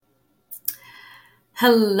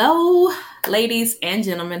Hello, ladies and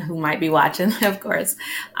gentlemen who might be watching, of course.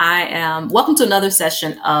 Welcome to another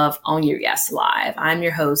session of Own Your Yes Live. I'm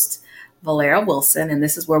your host, Valera Wilson, and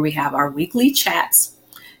this is where we have our weekly chats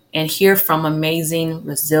and hear from amazing,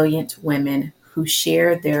 resilient women who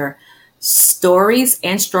share their stories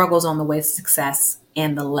and struggles on the way to success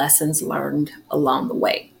and the lessons learned along the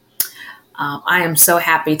way. I am so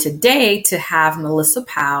happy today to have Melissa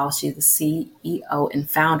Powell. She's the CEO and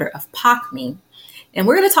founder of POCME. And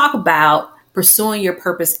we're going to talk about pursuing your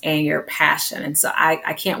purpose and your passion. And so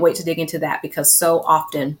I can't wait to dig into that because so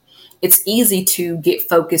often it's easy to get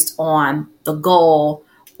focused on the goal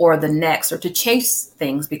or the next or to chase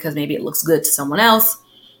things because maybe it looks good to someone else.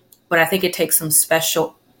 But I think it takes some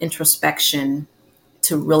special introspection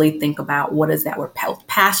to really think about what is that we're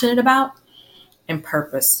passionate about and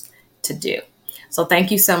purpose to do. So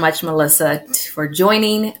thank you so much, Melissa, for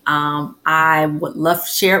joining. I would love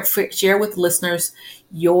to share with listeners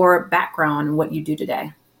your background and what you do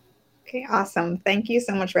today. Okay, awesome. Thank you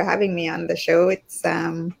so much for having me on the show.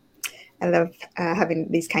 I love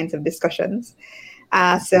having these kinds of discussions.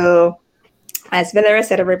 So as Valera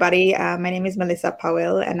said, everybody, my name is Melissa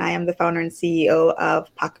Powell, and I am the founder and CEO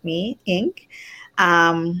of POCME Inc.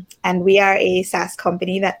 And we are a SaaS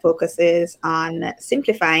company that focuses on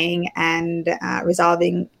simplifying and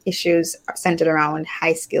resolving issues centered around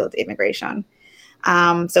high-skilled immigration.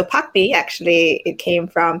 So POCME, actually, it came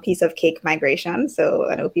from Piece of Cake Migration. So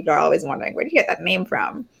I know people are always wondering, where did you get that name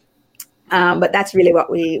from? But that's really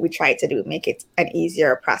what we try to do, make it an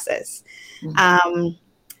easier process.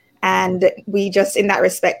 And we just, in that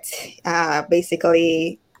respect,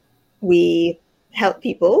 basically, we help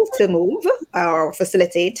people to move or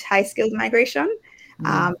facilitate high-skilled migration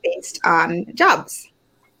based on jobs.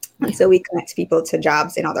 And so we connect people to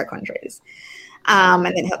jobs in other countries and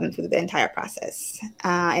then help them through the entire process.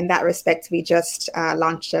 In that respect, we just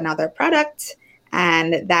launched another product,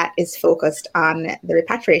 and that is focused on the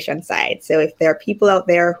repatriation side. So if there are people out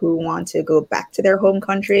there who want to go back to their home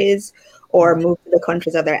countries or move to the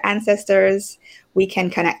countries of their ancestors, we can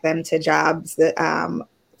connect them to jobs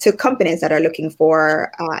to companies that are looking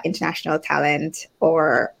for international talent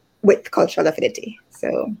or with cultural affinity.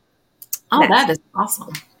 So, that is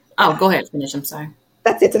awesome. Oh, go ahead, finish. I'm sorry.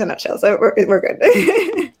 That's it in a nutshell. So we're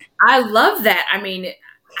good. I love that. I mean,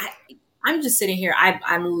 I'm just sitting here.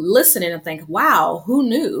 I'm listening and think, wow, who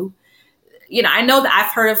knew? I know that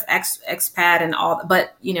I've heard of expat and all,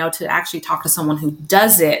 but to actually talk to someone who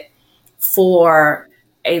does it for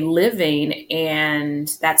a living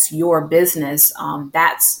and that's your business,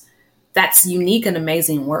 that's unique and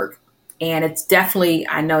amazing work. And it's definitely,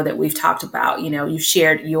 I know that we've talked about, you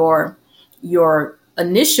shared your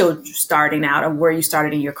initial starting out of where you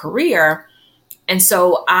started in your career. And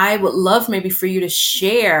so I would love maybe for you to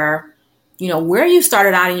share, where you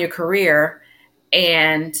started out in your career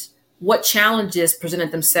and what challenges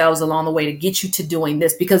presented themselves along the way to get you to doing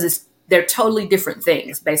this, because they're totally different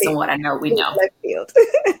things based on what I know we know.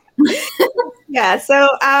 Yeah. So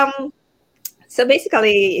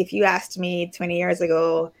basically, if you asked me 20 years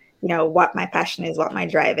ago, what my passion is, what my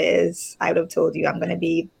drive is, I would have told you I'm going to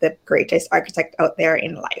be the greatest architect out there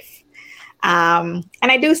in life. And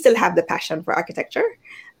I do still have the passion for architecture.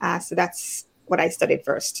 So that's what I studied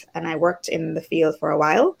first. And I worked in the field for a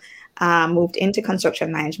while, moved into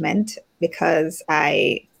construction management because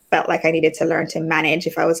I felt like I needed to learn to manage.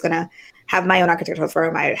 If I was going to have my own architectural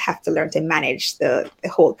firm, I'd have to learn to manage the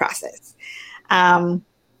whole process. And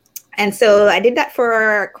so I did that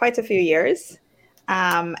for quite a few years.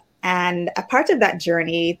 And a part of that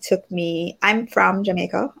journey I'm from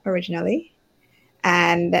Jamaica originally.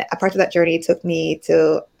 And a part of that journey took me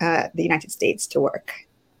to the United States to work.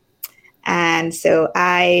 And so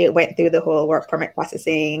I went through the whole work permit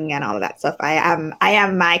processing and all of that stuff. I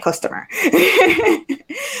am my customer.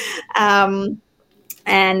 And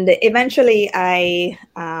eventually I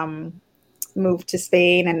moved to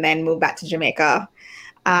Spain and then moved back to Jamaica.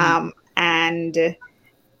 And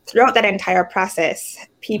throughout that entire process,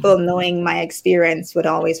 people knowing my experience would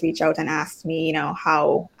always reach out and ask me,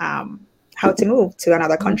 how to move to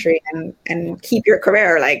another country and keep your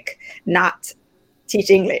career, like not teach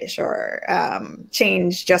English or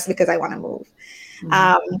change just because I want to move.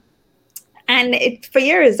 And for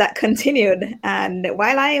years that continued. And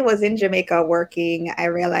while I was in Jamaica working, I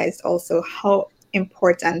realized also how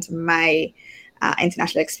important my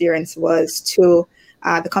international experience was to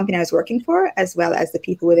the company I was working for, as well as the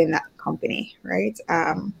people within that company, right?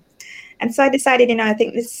 And so I decided, I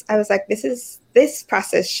was like, this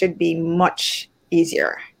process should be much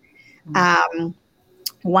easier.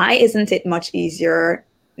 Why isn't it much easier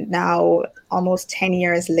now almost 10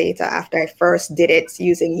 years later after I first did it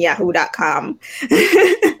using yahoo.com.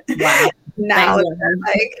 Wow. now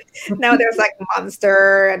there's like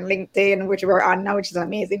Monster and LinkedIn, which we're on now, which is an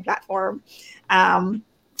amazing platform.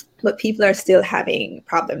 But people are still having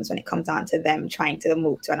problems when it comes down to them trying to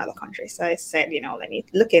move to another country. So I said, let me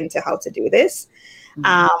look into how to do this.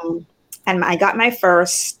 And I got my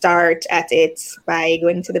first start at it by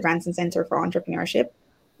going to the Branson Center for Entrepreneurship,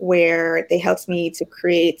 where they helped me to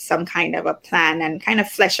create some kind of a plan and kind of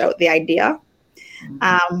flesh out the idea.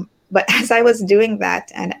 But as I was doing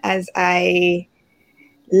that, and as I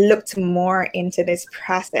looked more into this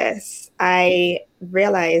process, I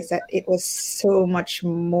realized that it was so much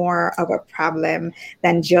more of a problem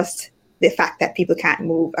than just the fact that people can't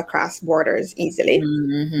move across borders easily.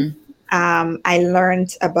 I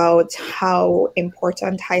learned about how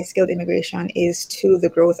important high-skilled immigration is to the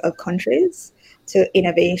growth of countries, to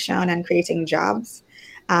innovation and creating jobs.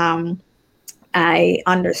 I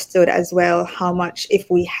understood as well how much if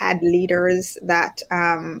we had leaders that,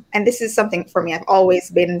 and this is something for me, I've always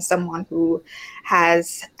been someone who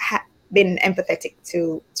has been empathetic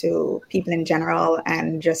to people in general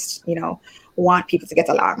and just, want people to get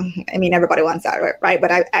along. I mean, everybody wants that, right?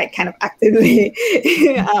 But I kind of actively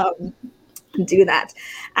do that.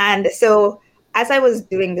 And so as I was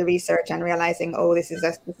doing the research and realizing, this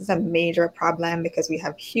is a major problem because we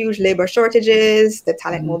have huge labor shortages. The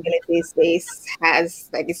talent mobility space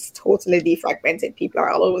it's totally defragmented. People are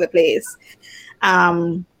all over the place.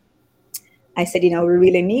 I said, we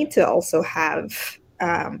really need to also have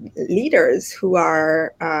leaders who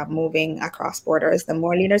are moving across borders. The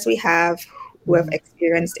more leaders we have who have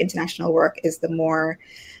experienced international work is the more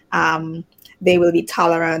they will be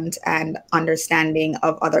tolerant and understanding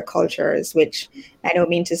of other cultures, which I don't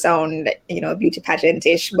mean to sound, beauty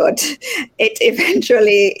pageant-ish, but it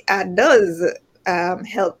eventually does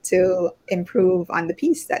help to improve on the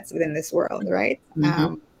peace that's within this world, right?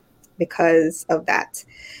 Because of that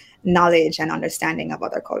knowledge and understanding of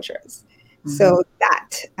other cultures. So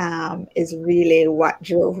that is really what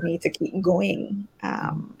drove me to keep going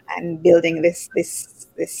and building this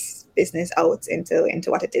business out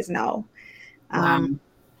into what it is now.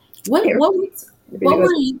 What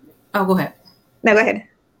were you? Oh, go ahead. No, go ahead.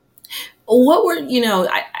 What were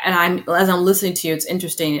as I'm listening to you, it's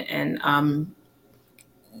interesting, and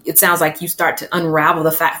it sounds like you start to unravel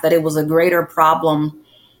the fact that it was a greater problem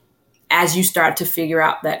as you start to figure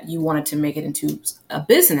out that you wanted to make it into a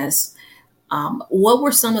business. What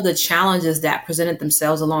were some of the challenges that presented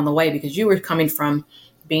themselves along the way? Because you were coming from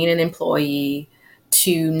being an employee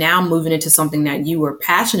to now moving into something that you were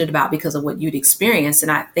passionate about because of what you'd experienced.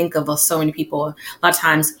 And I think of so many people, a lot of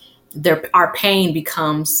times our pain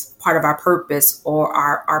becomes part of our purpose or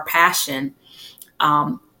our passion.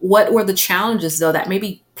 What were the challenges, though, that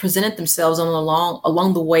maybe presented themselves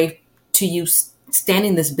along the way to you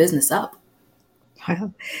standing this business up?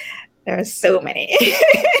 Well, there are so many.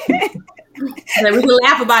 We can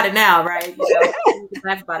laugh about it now, right? We can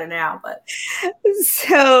laugh about it now, but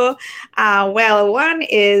so, one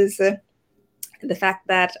is the fact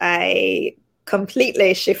that I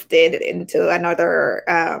completely shifted into another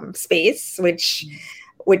space, which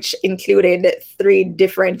included 3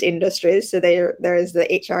 different industries. So there is the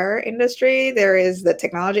HR industry, there is the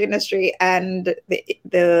technology industry, and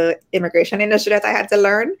the immigration industry that I had to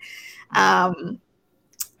learn. And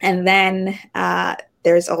then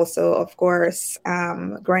there's also, of course,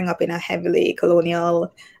 growing up in a heavily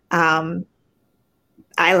colonial island.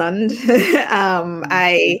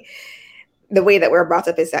 The way that we're brought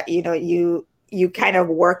up is that, you kind of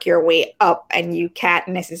work your way up and you can't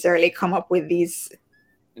necessarily come up with these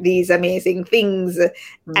amazing things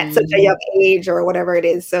at such a young age or whatever it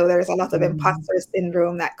is. So there's a lot of imposter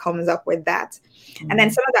syndrome that comes up with that. And then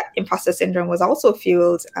some of that imposter syndrome was also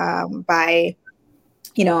fueled by,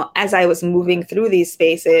 as I was moving through these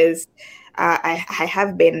spaces, I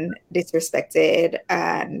have been disrespected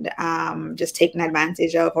and just taken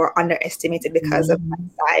advantage of or underestimated because of my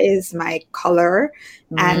size, my color,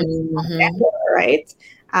 and my gender, right?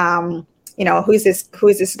 Who is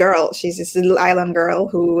this girl? She's this little island girl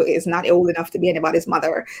who is not old enough to be anybody's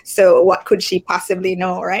mother. So what could she possibly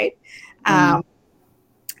know, right?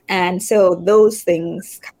 And so those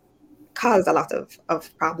things caused a lot of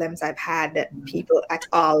problems. I've had people at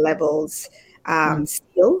all levels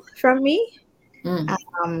steal from me.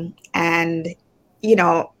 And,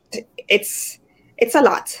 it's a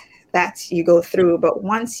lot that you go through. But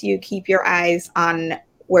once you keep your eyes on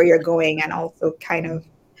where you're going and also kind of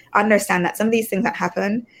understand that some of these things that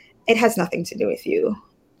happen, it has nothing to do with you.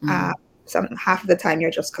 half of the time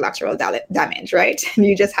you're just collateral damage, right?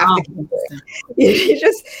 You just have to keep going.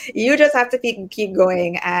 You just have to keep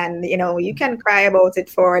going, and you can cry about it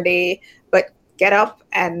for a day, but get up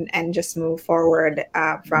and just move forward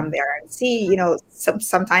from there and see.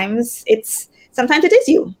 Sometimes it is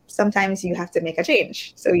you. Sometimes you have to make a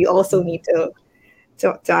change. So you also need to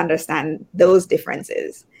understand those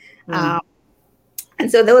differences. And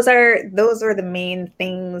so those are the main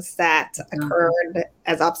things that occurred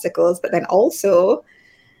as obstacles, but then also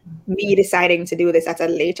me deciding to do this at a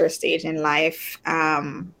later stage in life.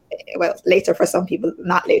 Well, later for some people,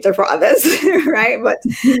 not later for others, right? But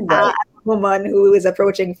a woman who is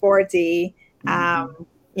approaching 40,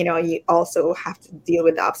 you also have to deal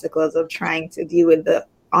with the obstacles of trying to deal with the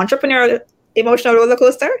entrepreneurial emotional roller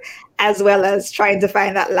coaster, as well as trying to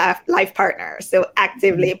find that life partner. So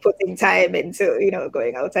actively putting time into,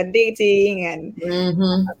 going out and dating and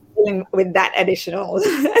dealing with that additional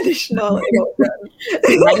emotion.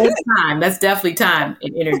 That is time. That's definitely time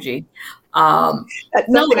and energy.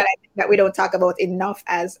 That's something that I think that we don't talk about enough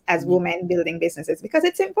as women building businesses, because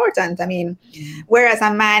it's important. I mean, whereas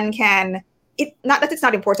a man can, not that it's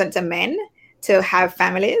not important to men to have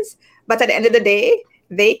families, but at the end of the day,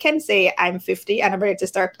 they can say, I'm 50 and I'm ready to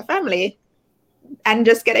start a family and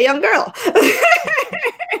just get a young girl.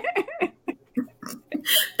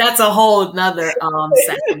 That's a whole nother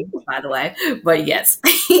session, by the way. But yes.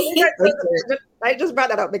 I just brought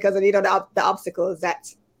that up because of, the obstacles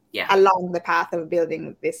that along the path of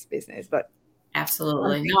building this business. But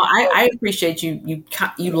absolutely. No, I appreciate you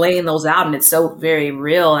laying those out, and it's so very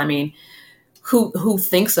real. I mean, who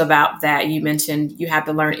thinks about that? You mentioned you have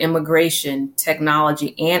to learn immigration,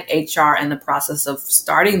 technology, and HR in the process of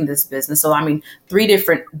starting this business. So, I mean, 3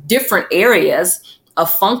 different areas of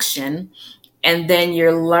function. And then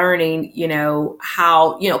you're learning,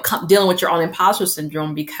 how, dealing with your own imposter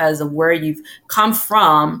syndrome because of where you've come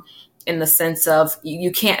from, in the sense of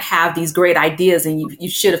you can't have these great ideas and you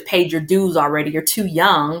should have paid your dues already. You're too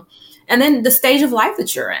young. And then the stage of life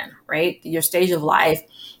that you're in, right? Your stage of life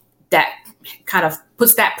that kind of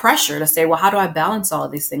puts that pressure to say, well, how do I balance all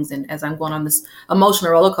of these things? And as I'm going on this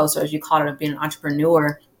emotional roller coaster, as you call it, of being an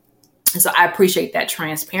entrepreneur. And so I appreciate that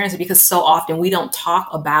transparency, because so often we don't talk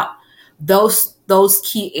about those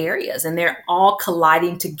key areas, and they're all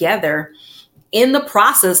colliding together in the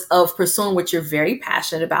process of pursuing what you're very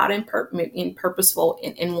passionate about and purposeful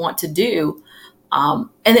and want to do. And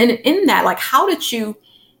then in that, like, how did you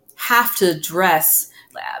have to address,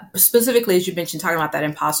 specifically, as you mentioned, talking about that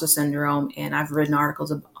imposter syndrome, and I've written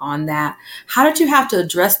articles on that. How did you have to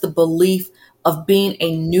address the belief of being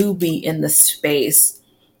a newbie in the space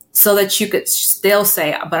so that you could still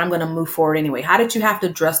say, but I'm going to move forward anyway? How did you have to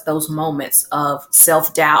address those moments of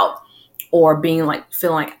self-doubt or feeling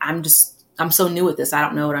like I'm so new at this, I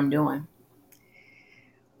don't know what I'm doing?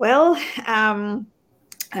 Well,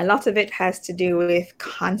 a lot of it has to do with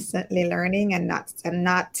constantly learning and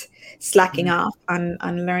not slacking off on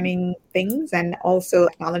learning things, and also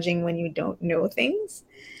acknowledging when you don't know things.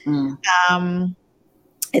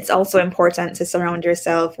 It's also important to surround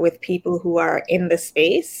yourself with people who are in the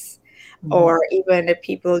space, or even the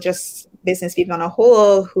people, just business people on a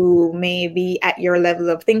whole, who may be at your level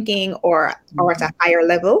of thinking or at a higher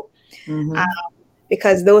level.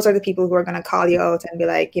 Because those are the people who are going to call you out and be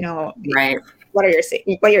like, right, what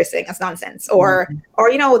you're saying, that's nonsense. Or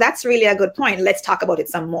that's really a good point. Let's talk about it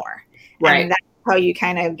some more. Right. And that's how you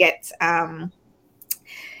kind of get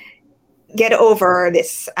over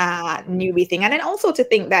this newbie thing. And then also to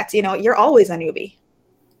think that, you're always a newbie.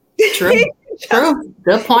 True. True.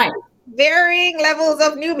 Good point. Varying levels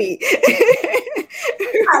of newbie.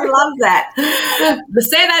 I love that.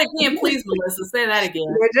 Say that again, please, Melissa. Say that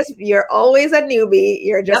again. You're always a newbie.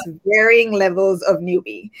 You're just varying levels of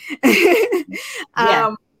newbie.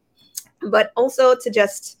 But also to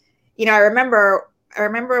just, I remember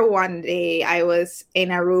one day I was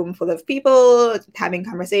in a room full of people having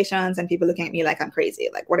conversations, and people looking at me like I'm crazy.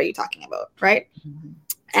 Like, what are you talking about? Right.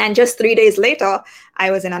 And just 3 days later, I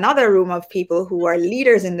was in another room of people who are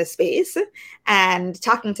leaders in the space and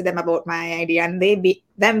talking to them about my idea, and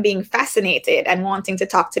them being fascinated and wanting to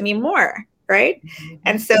talk to me more. Right.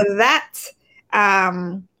 And so that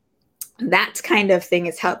kind of thing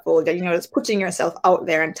is helpful. That, just putting yourself out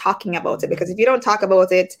there and talking about it, because if you don't talk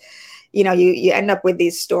about it, you end up with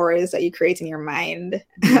these stories that you create in your mind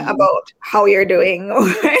about how you're doing,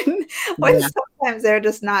 when sometimes they're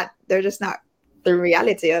just not the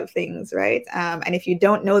reality of things, right? And if you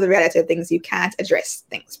don't know the reality of things, you can't address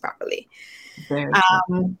things properly.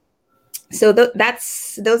 So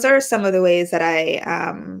those are some of the ways that I,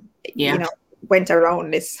 went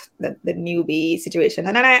around the newbie situation,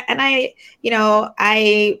 and I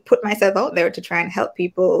I put myself out there to try and help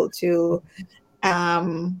people to.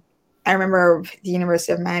 I remember the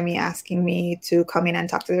University of Miami asking me to come in and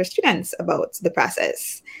talk to their students about the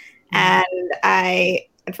process. And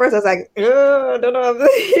at first I was like, oh, I don't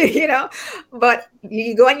know, but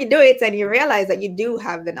you go and you do it and you realize that you do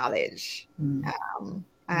have the knowledge.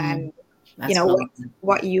 And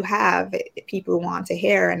what you have, people want to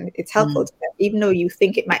hear, and it's helpful to them, even though you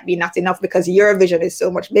think it might be not enough because your vision is so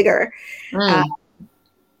much bigger.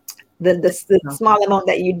 The small amount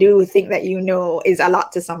that you do think that is a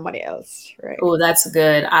lot to somebody else, right? Oh, that's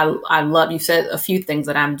good. I love, you said a few things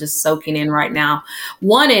that I'm just soaking in right now.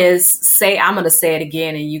 One is I'm going to say it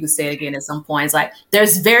again, and you can say it again at some point. It's like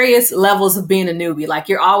there's various levels of being a newbie. Like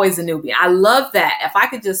you're always a newbie. I love that. If I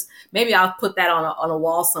could just, maybe I'll put that on a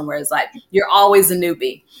wall somewhere. It's like you're always a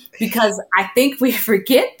newbie, because I think we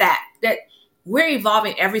forget that we're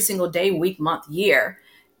evolving every single day, week, month, year.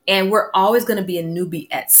 And we're always going to be a newbie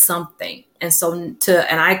at something. And so and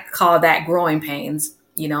I call that growing pains,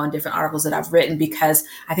 in different articles that I've written, because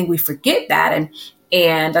I think we forget that.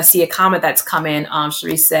 And I see a comment that's come in.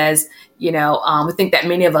 Cherise says, we think that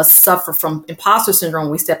many of us suffer from imposter syndrome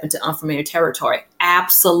when we step into unfamiliar territory.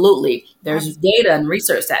 Absolutely. There's data and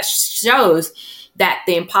research that shows that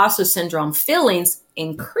the imposter syndrome feelings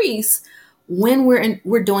increase when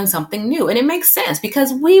we're doing something new. And it makes sense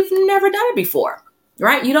because we've never done it before.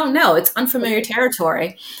 Right? You don't know. It's unfamiliar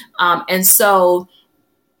territory. And so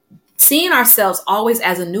seeing ourselves always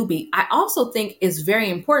as a newbie, I also think is very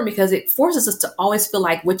important, because it forces us to always feel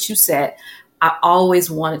like what you said. I always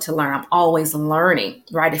wanted to learn. I'm always learning,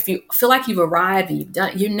 right? If you feel like you've arrived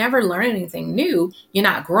and you never learn anything new, you're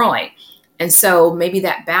not growing. And so maybe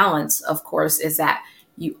that balance, of course, is that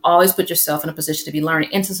you always put yourself in a position to be learning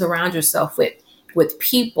and to surround yourself with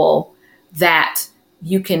people that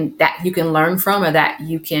you can learn from, or that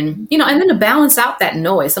you can, and then to balance out that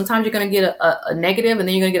noise. Sometimes you're going to get a negative, and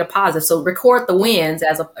then you're going to get a positive. So record the wins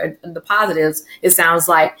as the positives. It sounds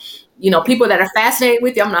like, people that are fascinated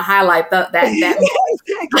with you, I'm going to highlight that. I'm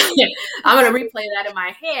going to replay that in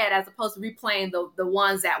my head, as opposed to replaying the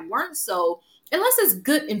ones that weren't so, unless it's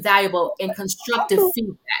good and valuable and constructive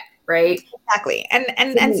feedback, right? Exactly. And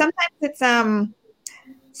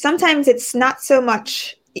sometimes it's not so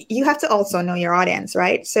much. You have to also know your audience,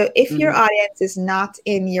 right? So if your audience is not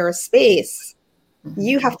in your space,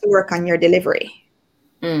 you have to work on your delivery.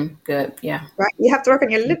 Good. Yeah. Right. You have to work on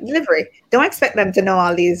your delivery. Don't expect them to know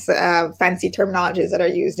all these fancy terminologies that are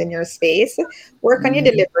used in your space. Work on your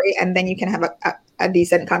delivery, and then you can have a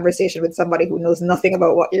decent conversation with somebody who knows nothing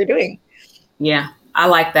about what you're doing. Yeah. I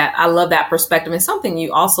like that. I love that perspective. And something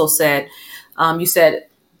you also said, you said,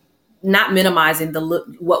 not minimizing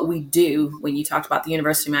what we do when you talked about the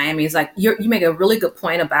University of Miami, is like you make a really good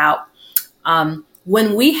point about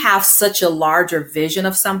when we have such a larger vision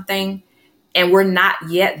of something and we're not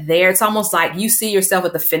yet there. It's almost like you see yourself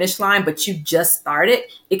at the finish line, but you just started.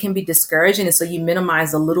 It can be discouraging. And so you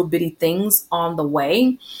minimize the little bitty things on the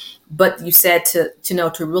way. But you said to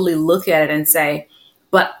really look at it and say,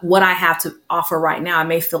 but what I have to offer right now, I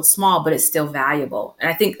may feel small, but it's still valuable. And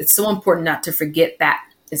I think it's so important not to forget that.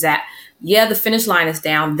 Is that, the finish line is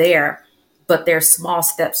down there, but there's small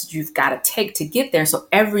steps that you've got to take to get there. So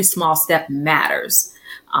every small step matters.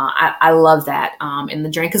 I love that in the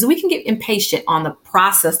journey, because we can get impatient on the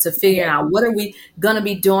process to figure out what are we going to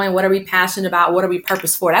be doing? What are we passionate about? What are we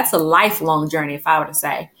purpose for? That's a lifelong journey, if I were to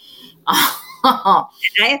say. I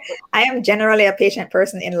am generally a patient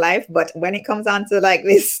person in life, but when it comes on to like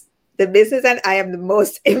this, the business end, I am the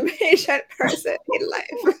most impatient person in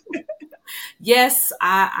life. Yes,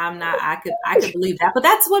 I'm not. I could believe that, but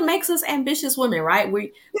that's what makes us ambitious women, right? We're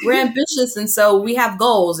ambitious, and so we have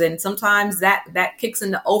goals, and sometimes that kicks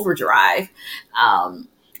into overdrive.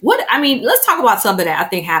 Let's talk about something that I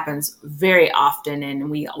think happens very often, and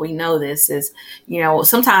we know this is,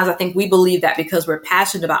 sometimes I think we believe that because we're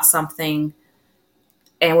passionate about something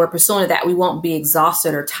and we're pursuing it, that we won't be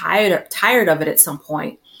exhausted or tired of it at some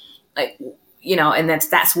point, like. And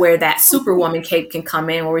that's where that superwoman cape can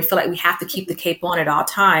come in, where we feel like we have to keep the cape on at all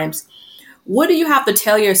times. What do you have to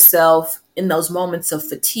tell yourself in those moments of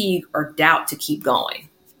fatigue or doubt to keep going?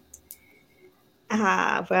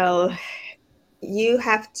 Well, you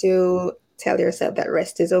have to tell yourself that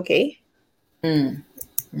rest is okay. And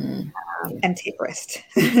take rest.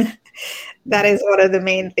 That is one of the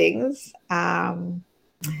main things.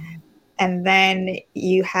 And then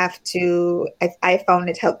you have to, I found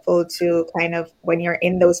it helpful to kind of, when you're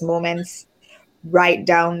in those moments, write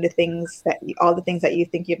down all the things that you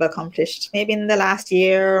think you've accomplished, maybe in the last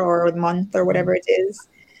year or month or whatever it is.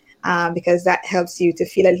 because that helps you to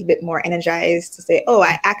feel a little bit more energized to say, oh,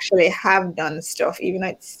 I actually have done stuff, even though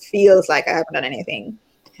it feels like I haven't done anything.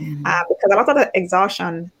 Because a lot of the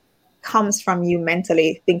exhaustion comes from you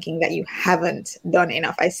mentally thinking that you haven't done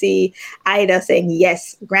enough. I see Ida saying,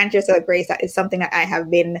 yes, grant yourself grace. That is something that I have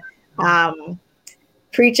been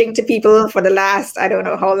preaching to people for the last, I don't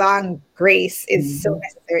know how long. Grace is so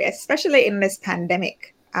necessary, especially in this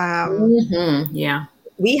pandemic. Yeah.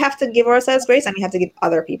 We have to give ourselves grace, and we have to give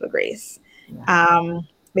other people grace.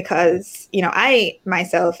 Because, I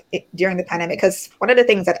myself during the pandemic, because one of the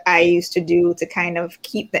things that I used to do to kind of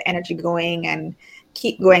keep the energy going and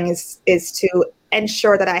keep going is to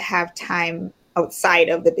ensure that I have time outside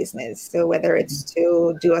of the business. So whether it's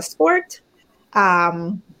to do a sport,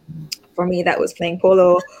 for me, that was playing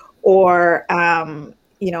polo, or,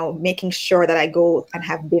 making sure that I go and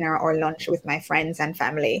have dinner or lunch with my friends and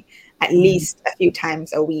family at least a few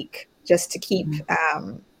times a week, just to keep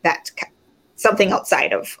that something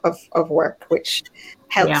outside of work, which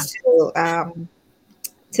helps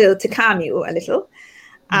to calm you a little.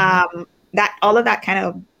 That all of that kind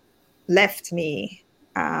of left me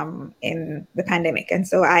in the pandemic, and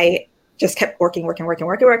so I just kept working,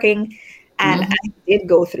 and I did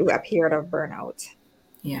go through a period of burnout.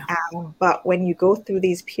 But when you go through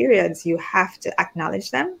these periods, you have to acknowledge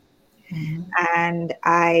them. And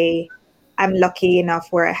I'm lucky enough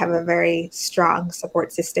where I have a very strong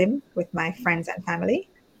support system with my friends and family.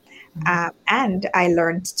 And I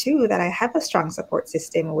learned too that I have a strong support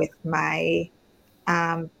system with my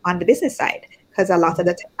on the business side, because a lot of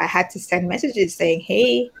the time I had to send messages saying,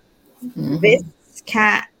 hey,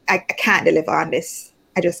 I can't deliver on this.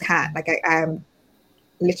 I just can't. Like I'm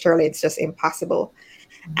literally, it's just impossible.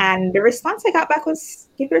 And the response I got back was,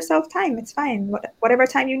 give yourself time. It's fine. Whatever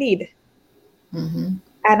time you need. And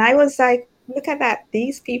I was like, look at that.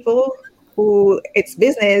 These people who it's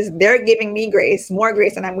business, they're giving me grace, more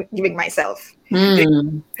grace than I'm giving myself.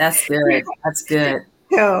 That's good. That's good.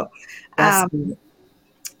 So, good.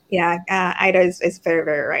 Ida is very,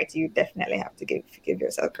 very right. You definitely have to give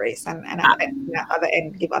yourself grace,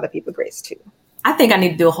 and give other people grace too. I think I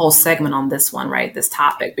need to do a whole segment on this one, right? This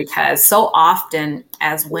topic, because so often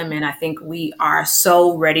as women, I think we are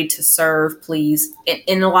so ready to serve, please,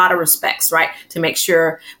 in a lot of respects, right? To make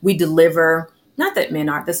sure we deliver. Not that men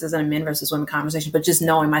aren't, this isn't a men versus women conversation, but just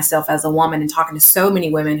knowing myself as a woman and talking to so many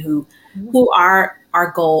women who are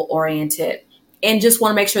goal oriented and just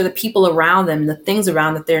want to make sure the people around them, the things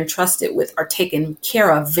around that they're entrusted with, are taken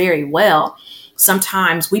care of very well.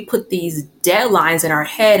 Sometimes we put these deadlines in our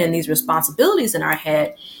head and these responsibilities in our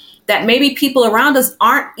head that maybe people around us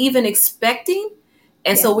aren't even expecting.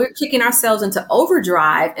 And so we're kicking ourselves into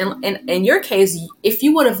overdrive. And in your case, if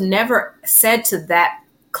you would have never said to that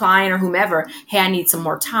client or whomever, hey, I need some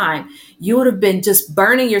more time, you would have been just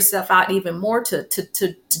burning yourself out even more to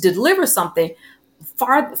deliver something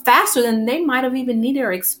far faster than they might have even needed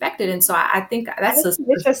or expected. And so I think that's a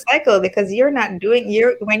vicious cycle, because when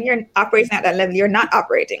you're operating at that level, you're not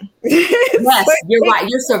operating. Yes, you're right.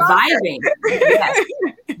 You're surviving.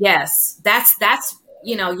 Yes. That's,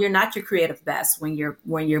 you're not your creative best when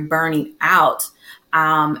you're burning out.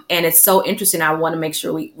 And it's so interesting. I want to make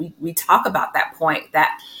sure we talk about that point,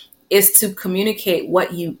 that is to communicate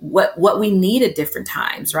what we need at different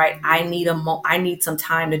times, right? I need some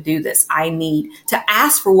time to do this. I need to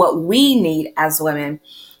ask for what we need as women,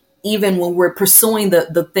 even when we're pursuing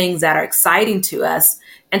the things that are exciting to us,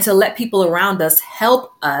 and to let people around us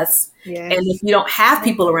help us. Yes. And if you don't have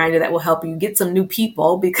people around you that will help you, get some new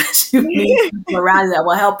people, because you need people around you that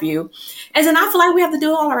will help you. And then I feel like we have to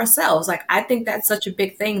do it all ourselves. Like, I think that's such a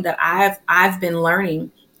big thing that I've been learning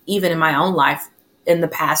even in my own life in the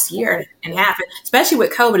past year and a half, especially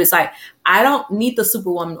with COVID. It's like, I don't need the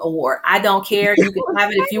Superwoman award. I don't care. You can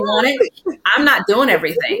have it if you want it. I'm not doing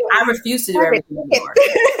everything. I refuse to do everything anymore.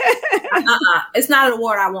 It's not an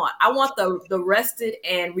award I want. I want the rested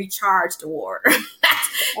and recharged award.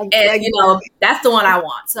 And that's the one I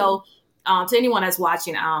want. So to anyone that's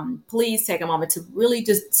watching, please take a moment to really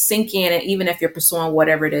just sink in. And even if you're pursuing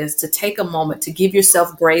whatever it is, to take a moment to give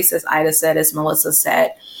yourself grace, as Ida said, as Melissa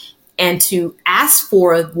said, and to ask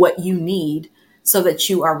for what you need so that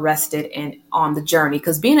you are rested and on the journey.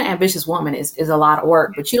 Because being an ambitious woman is a lot of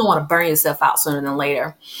work, but you don't want to burn yourself out sooner than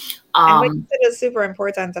later. And what you said is super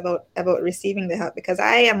important about receiving the help, because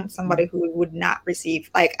I am somebody who would not receive,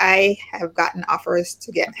 like, I have gotten offers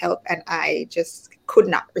to get help and I just could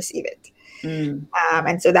not receive it.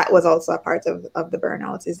 And so that was also a part of the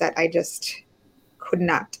burnout, is that I just could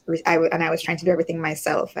not, I was trying to do everything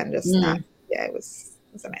myself and just not, it was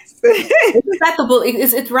it's a mess.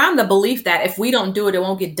 It's around the belief that if we don't do it, it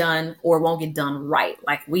won't get done, or it won't get done right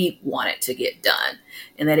like we want it to get done,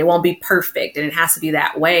 and that it won't be perfect, and it has to be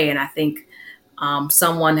that way. And I think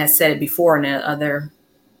someone has said it before in other,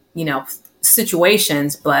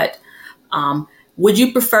 situations, but would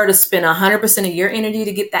you prefer to spend 100% of your energy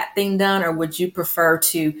to get that thing done, or would you prefer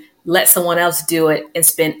to let someone else do it and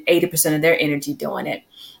spend 80% of their energy doing it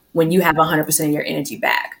when you have 100% of your energy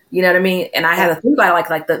back? You know what I mean? And I had to think about it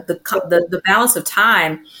like the balance of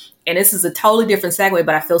time. And this is a totally different segue,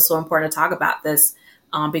 but I feel so important to talk about this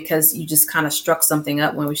because you just kind of struck something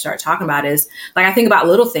up when we start talking about it. Is like, I think about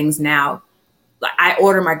little things now. Like, I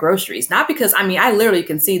order my groceries, not because, I literally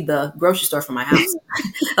can see the grocery store from my house.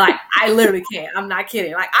 Like, I literally can. I'm not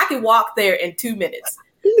kidding. Like, I can walk there in 2 minutes.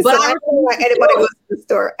 But I don't know why anybody goes to the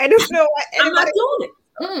store. I don't know why I'm not doing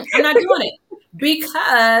it. I'm not doing it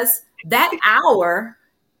because that hour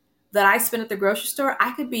that I spend at the grocery store,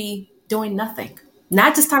 I could be doing nothing.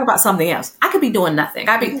 Not just talk about something else. I could be doing nothing.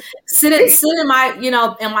 I'd be sitting in my,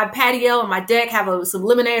 in my patio, on my deck, have some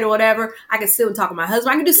lemonade or whatever. I could sit and talk to my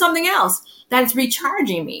husband. I could do something else that's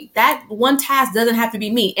recharging me. That one task doesn't have to be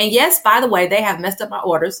me. And yes, by the way, they have messed up my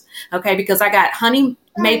orders. Okay. Because I got honey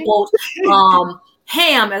maple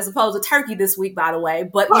ham as opposed to turkey this week, by the way.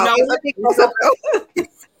 But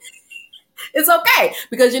it's okay,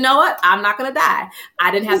 because you know what? I'm not going to die.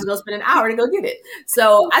 I didn't have to go spend an hour to go get it.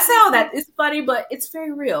 So I say all that. It's funny, but it's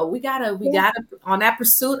very real. We gotta, on that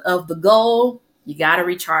pursuit of the goal, you gotta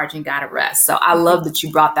recharge and gotta rest. So I love that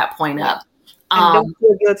you brought that point up. And don't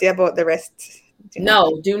feel guilty about the rest.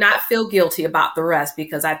 Do not feel guilty about the rest,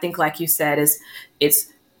 because I think, like you said,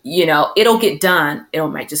 it's it'll get done. It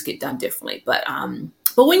might just get done differently. But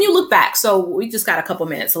when you look back, so we just got a couple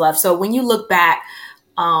minutes left. So when you look back,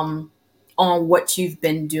 on what you've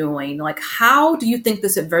been doing, like, how do you think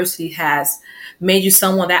this adversity has made you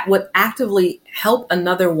someone that would actively help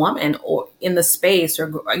another woman, or in the space,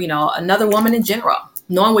 or another woman in general,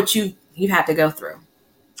 knowing what you've had to go through?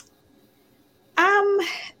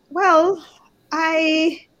 Well,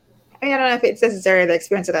 I don't know if it's necessarily the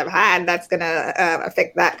experience that I've had that's going to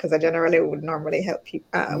affect that, because I generally would normally help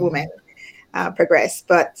women progress.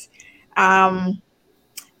 But I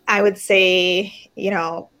would say,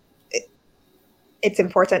 it's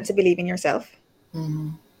important to believe in yourself.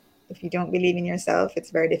 Mm-hmm. If you don't believe in yourself,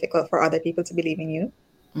 it's very difficult for other people to believe in you.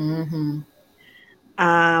 Mm-hmm.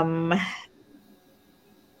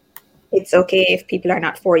 It's okay if people are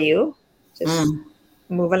not for you. Just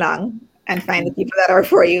move along and find the people that are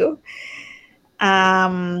for you.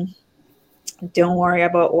 Don't worry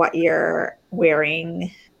about what you're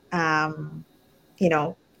wearing.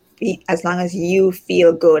 As long as you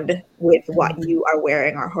feel good with what you are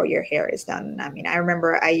wearing or how your hair is done. I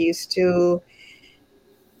remember I used to,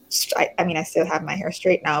 I still have my hair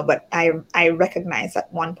straight now, but I recognized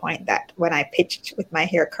at one point that when I pitched with my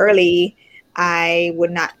hair curly, I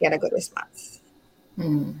would not get a good response.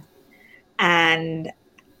 And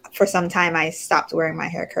for some time I stopped wearing my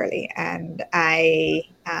hair curly, and I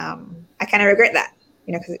kind of regret that,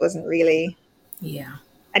 because it wasn't really,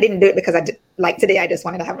 I didn't do it because like today, I just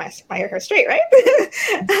wanted to have my hair straight, right?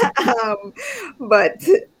 But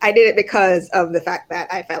I did it because of the fact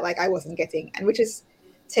that I felt like I wasn't getting, and which is,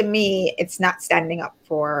 to me, it's not standing up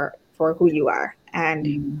for who you are.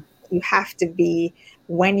 And you have to be,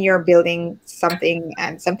 when you're building something,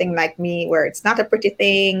 and something like me, where it's not a pretty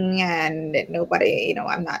thing and nobody,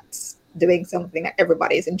 I'm not doing something that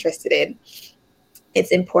everybody is interested in.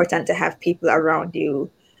 It's important to have people around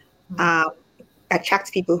you,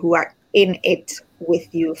 attract people who are in it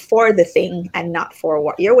with you for the thing and not for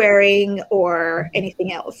what you're wearing or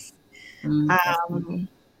anything else.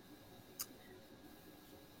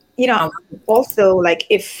 Also, like,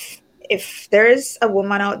 if there's a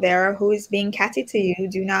woman out there who is being catty to you,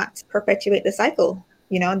 do not perpetuate the cycle.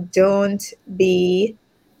 Don't be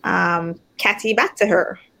catty back to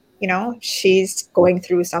her. She's going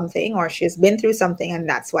through something, or she's been through something, and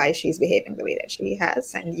that's why she's behaving the way that she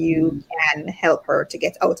has, and you can help her to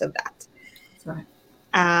get out of that. That's right.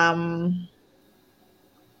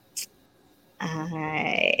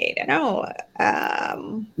 I don't know.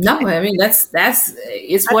 No, that's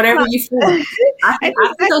it's whatever you feel. I think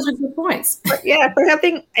those are good points. Yeah, for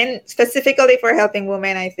helping, and specifically for helping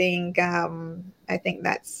women, I think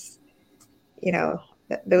that's,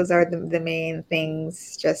 those are the main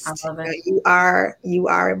things. Just, you are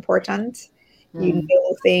important. You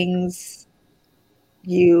know things.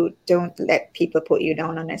 You don't let people put you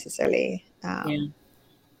down unnecessarily.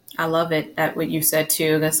 I love it at what you said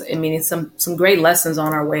too. It's some great lessons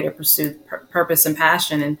on our way to pursue purpose and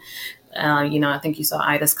passion. And I think you saw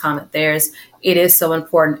Ida's comment there. It is so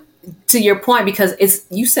important to your point, because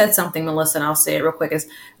you said something, Melissa, and I'll say it real quick, is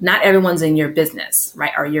not everyone's in your business,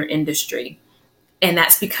 right? Or your industry. And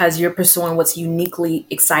that's because you're pursuing what's uniquely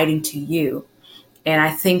exciting to you. And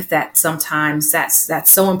I think that sometimes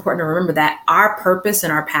that's so important to remember, that our purpose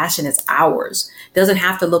and our passion is ours. It doesn't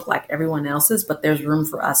have to look like everyone else's, but there's room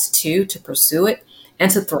for us too to pursue it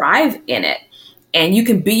and to thrive in it. And you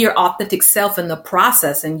can be your authentic self in the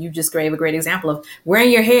process. And you just gave a great example of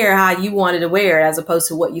wearing your hair how you wanted to wear it, as opposed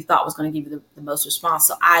to what you thought was going to give you the most response.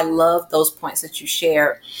 So I love those points that you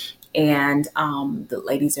shared. And the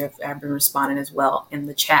ladies have been responding as well in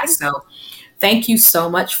the chat. So thank you so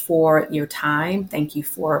much for your time. Thank you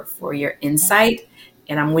for your insight.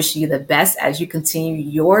 And I'm wishing you the best as you continue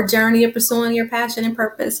your journey of pursuing your passion and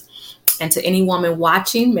purpose. And to any woman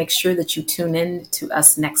watching, make sure that you tune in to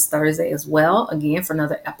us next Thursday as well, again, for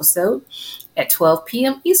another episode at 12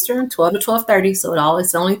 p.m. Eastern, 12 to 12:30. So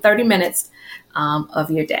it's only 30 minutes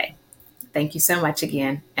of your day. Thank you so much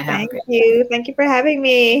again. And have a great day. Thank you for having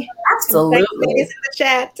me. Absolutely. Thanks, ladies in the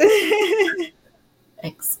chat.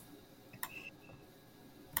 Thanks.